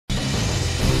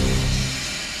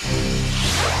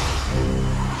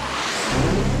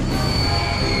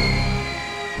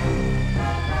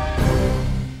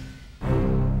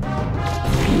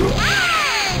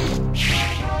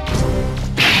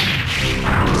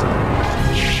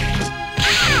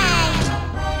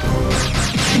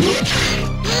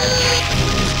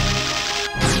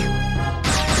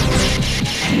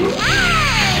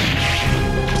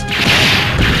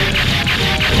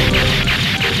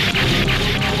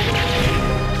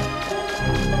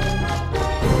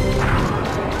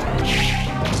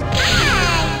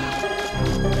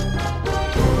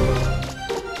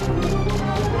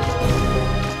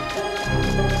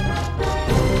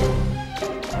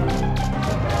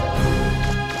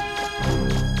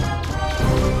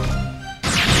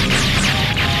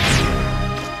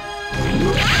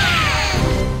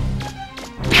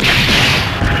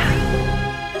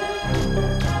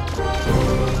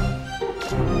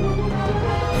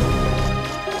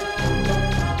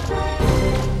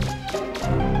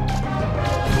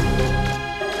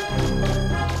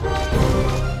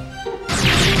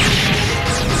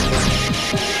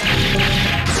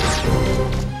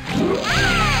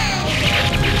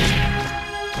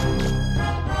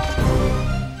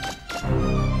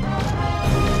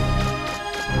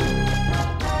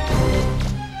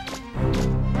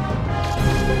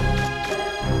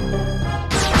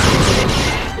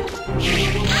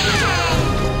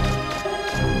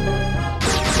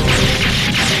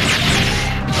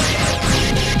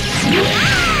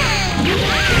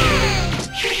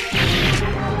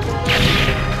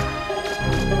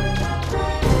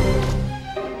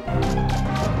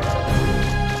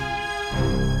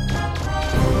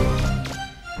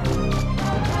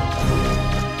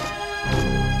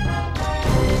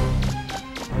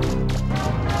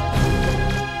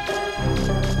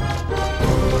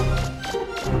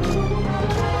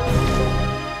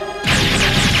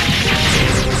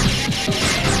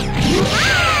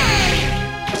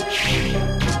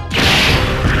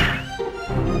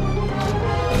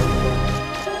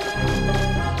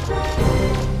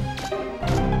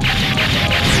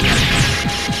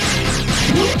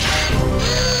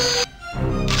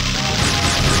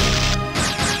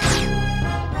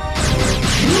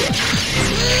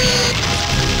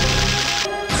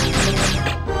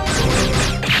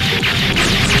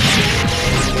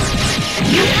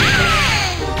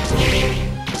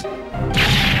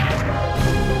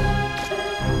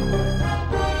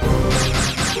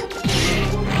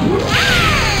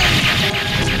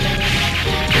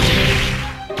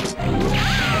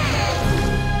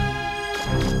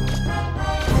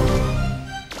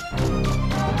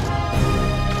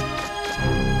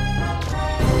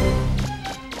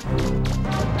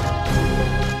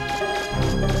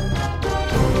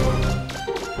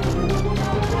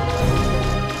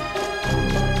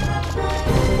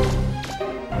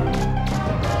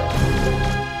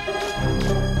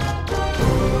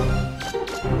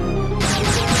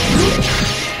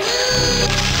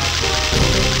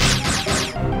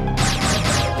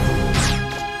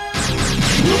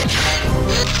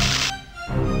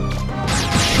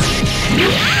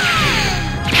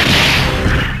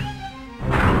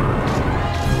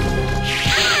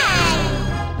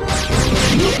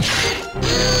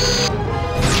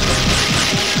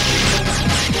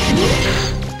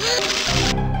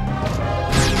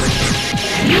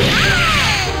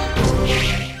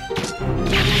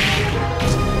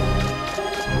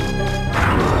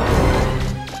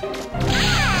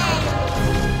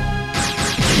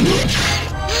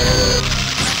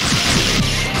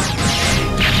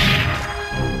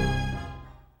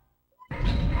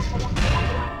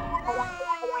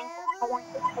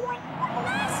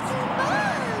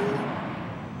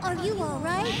Are you all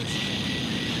right?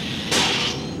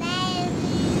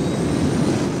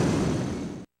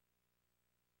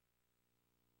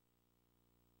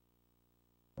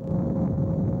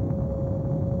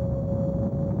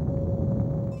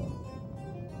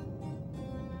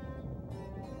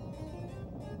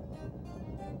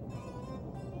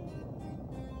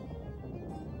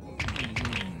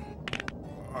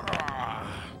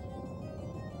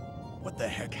 What the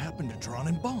heck happened to Tron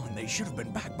and Bond? They should have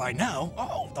been back by now.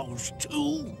 Oh, those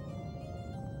two!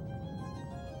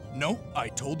 No, I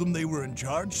told them they were in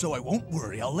charge, so I won't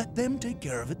worry. I'll let them take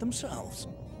care of it themselves.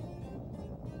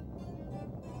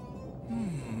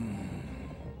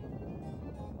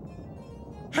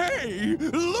 Hey,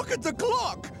 look at the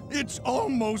clock! It's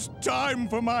almost time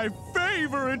for my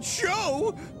favorite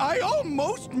show! I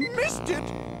almost missed it!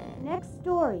 Next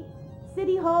story.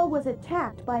 City Hall was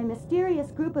attacked by a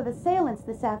mysterious group of assailants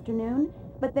this afternoon,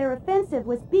 but their offensive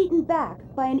was beaten back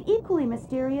by an equally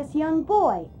mysterious young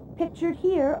boy, pictured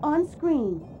here on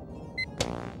screen.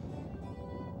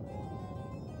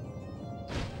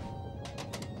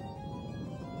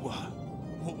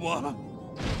 What?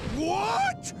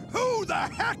 What? Who the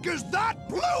heck is that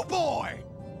blue boy?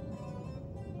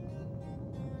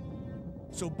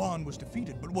 So Bond was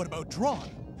defeated, but what about Tron?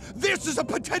 This is a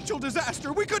potential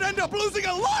disaster! We could end up losing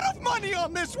a lot of money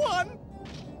on this one!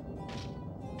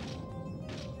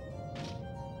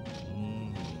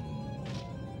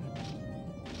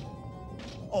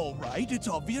 All right, it's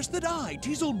obvious that I,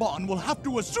 Teasel Bond, will have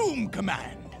to assume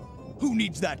command. Who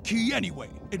needs that key anyway?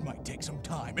 It might take some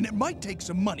time, and it might take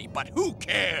some money, but who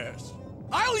cares?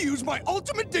 I'll use my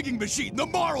ultimate digging machine, the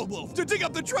Marl Wolf, to dig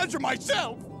up the treasure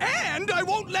myself! And I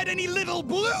won't let any little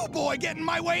blue boy get in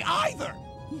my way either!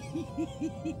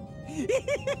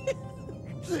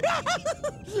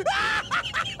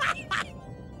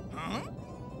 Huh?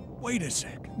 Wait a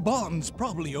sec. Bond's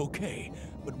probably okay,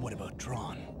 but what about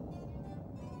Tron?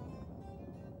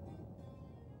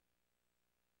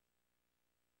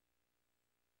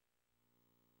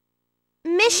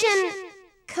 Mission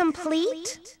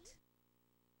complete?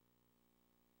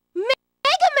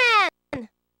 Mega Man!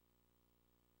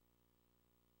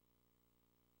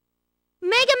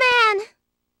 Mega Man!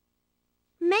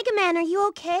 Mega Man, are you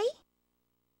okay?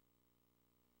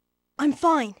 I'm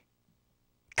fine.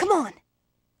 Come on,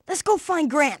 let's go find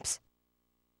Gramps.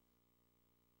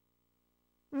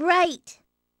 Right.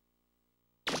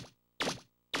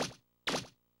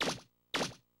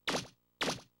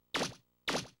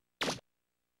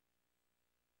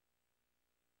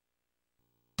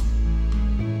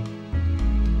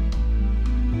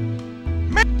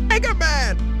 Mega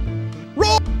Man!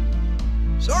 Roll!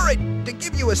 Sorry to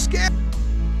give you a scare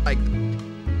like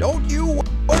that. Don't you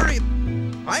worry.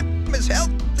 I'm as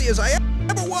healthy as I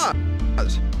ever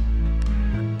was.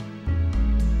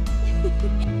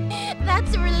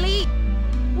 That's a relief.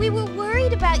 We were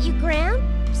worried about you,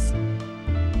 Gramps.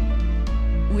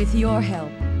 With your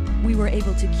help, we were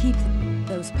able to keep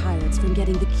those pirates from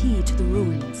getting the key to the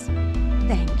ruins.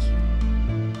 Thank you.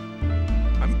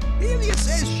 Amelia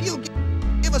says she'll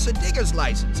give us a digger's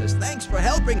license as thanks for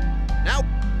helping. Now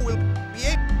we'll be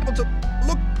able to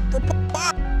look for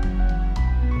parts.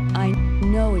 I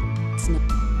know it's not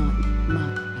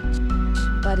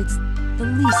much, but it's the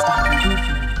least I can do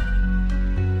for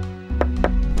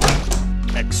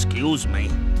you. Excuse me.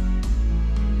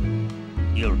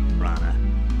 Your Honor,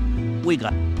 we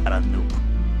got a nuke.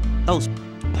 Those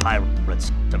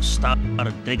pirates have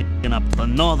started digging up the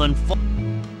northern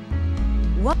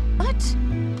What?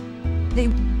 They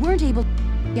weren't able to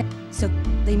get, so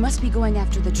they must be going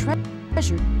after the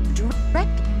treasure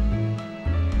directly.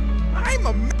 I'm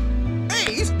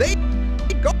amazed they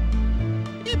go.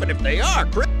 Even if they are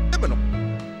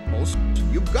criminals,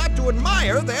 you've got to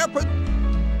admire their.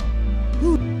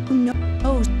 Who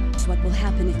knows what will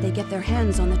happen if they get their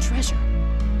hands on the treasure?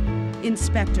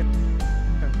 Inspector,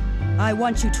 I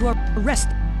want you to arrest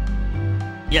them.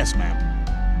 Yes, ma'am.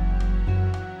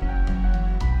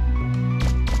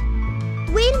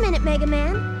 Wait a minute, Mega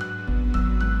Man.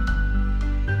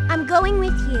 I'm going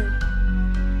with you.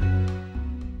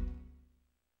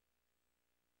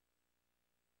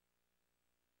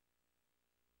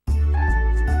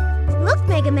 Look,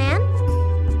 Mega Man.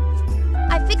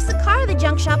 I fixed the car the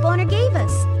junk shop owner gave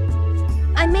us.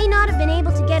 I may not have been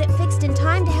able to get it fixed in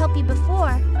time to help you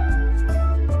before,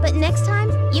 but next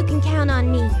time, you can count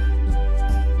on me.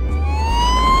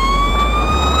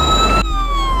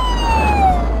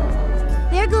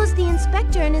 There goes the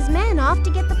inspector and his men off to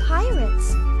get the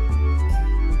pirates.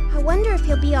 I wonder if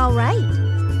he'll be all right.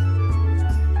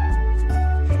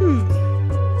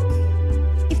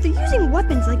 If they're using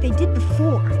weapons like they did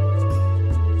before,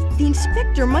 the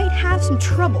inspector might have some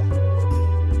trouble.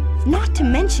 Not to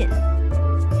mention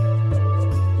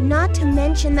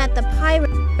that the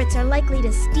pirates are likely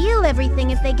to steal everything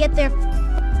if they get their...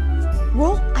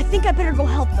 Well, I think I better go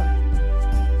help them.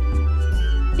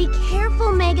 Be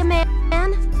careful, Mega Man.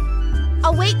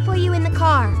 I'll wait for you in the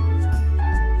car.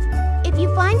 If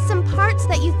you find some parts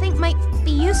that you think might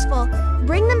be useful,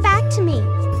 bring them back to me.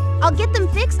 I'll get them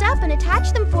fixed up and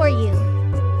attach them for you.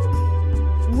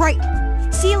 Right.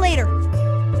 See you later.